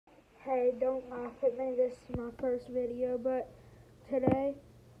Hey, don't laugh at me, this is my first video, but today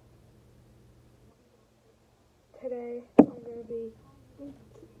I'm going to be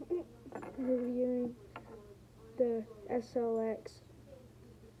reviewing the SLX.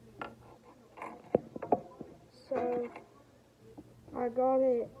 So, I got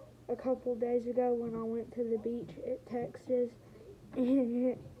it a couple days ago when I went to the beach at Texas,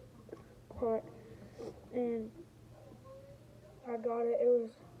 and I got it. It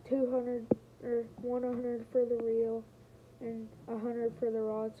was $200 or $100 for the reel and $100 for the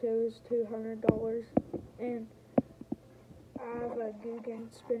rod, so it was $200. And I have a Guggen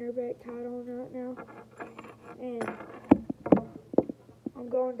spinnerbait tied on right now, and I'm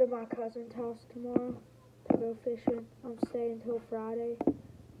going to my cousin's house tomorrow to go fishing. I'm staying until Friday,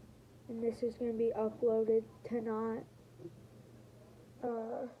 and this is going to be uploaded tonight.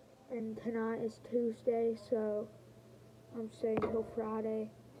 And tonight is Tuesday, so I'm staying until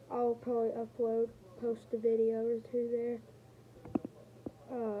Friday. I'll probably post a video or two there.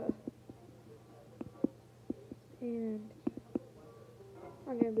 And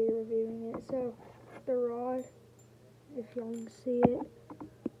I'm going to be reviewing it. So, the rod, if y'all can see it,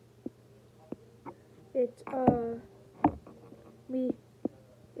 it's a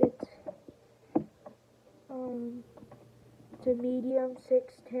medium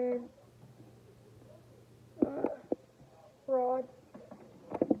 610 rod,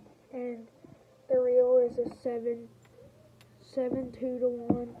 and the reel is a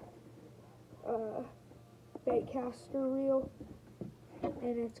 2-to-1 Baitcaster reel,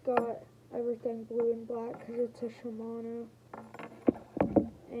 and it's got everything blue and black because it's a Shimano.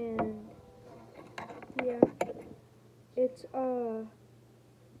 And yeah, it's what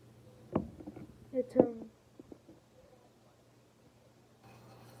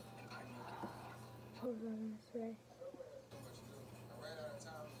was I gonna say?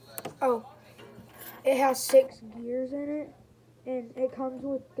 Oh, it has 6 gears in it, and it comes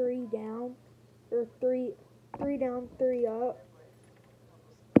with 3 down, or 3 down, 3 up.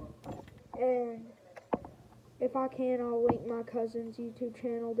 And if I can, I'll link my cousin's YouTube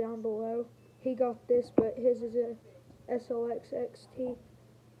channel down below. He got this, but his is a SLX XT.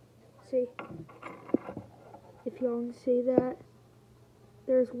 See, if y'all can see that,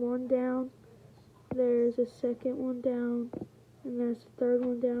 there's 1 down, there's a second one down, and there's a third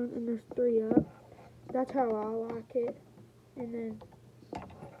one down, and there's 3 up. That's how I like it. And then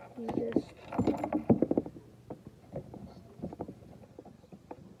you just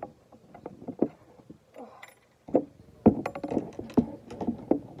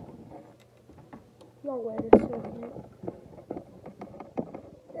y'all wait a second.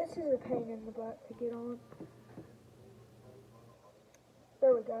 This is a pain in the butt to get on.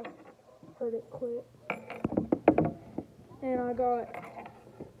 There we go. Heard it click. And I got,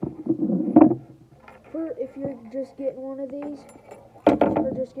 if you're just getting one of these,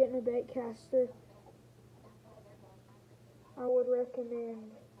 or just getting a Baitcaster, I would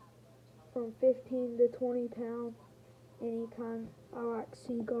recommend from 15 to 20 pound, any kind. I like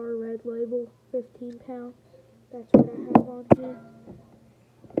Seaguar Red Label, 15 pound. That's what I have on here.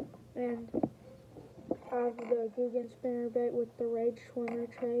 And I have the Guggen spinnerbait with the Rage Swimmer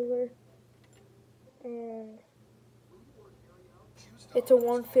trailer, and it's a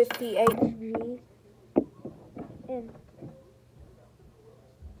 150 HG. And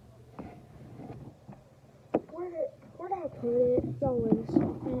where did I put it? Y'all wait a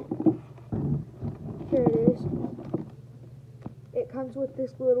second. Here it is. It comes with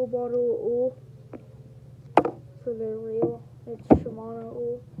this little bottle of oil for the reel. It's Shimano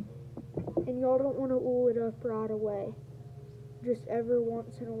oil. And y'all don't want to oil it up right away. Just every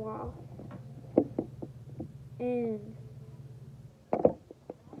once in a while. And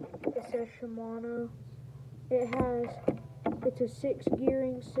it says Shimano. It's a 6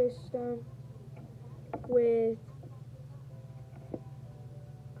 gearing system with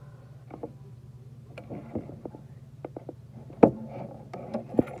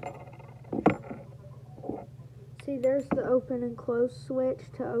see, there's the open and close switch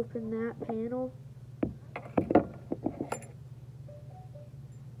to open that panel.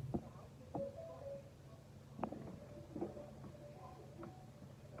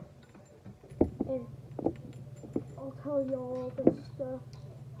 And I'll tell y'all all this stuff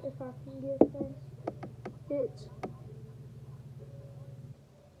if I can get this.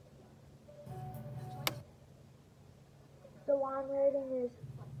 The line rating is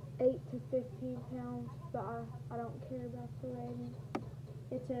 8 to 15 pounds, but I don't care about the rating.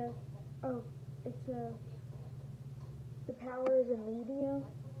 the power is a medium,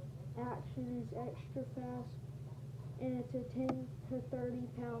 action is extra fast, and it's a 10 to 30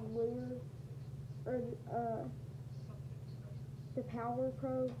 pound lure, or the Power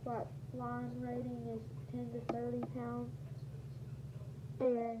Pro line rating is 10 to 30 pounds,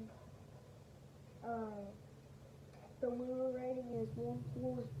 and the lure rating is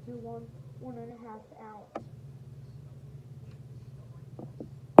 1/4 to 1.5 ounce.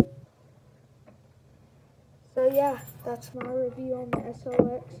 So yeah, that's my review on the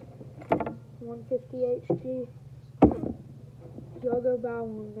SLX 150 HG. Y'all go buy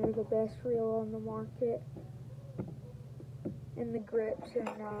one, they're the best reel on the market, and the grips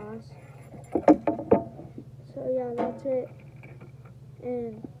are nice. So yeah, that's it,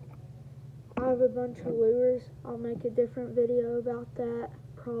 and I have a bunch of lures. I'll make a different video about that,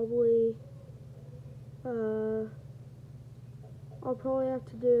 probably. I'll probably have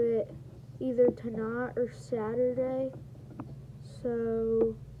to do it either tonight or Saturday.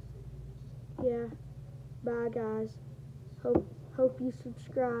 So yeah, bye guys. Hope you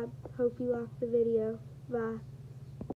subscribe. Hope you like the video. Bye.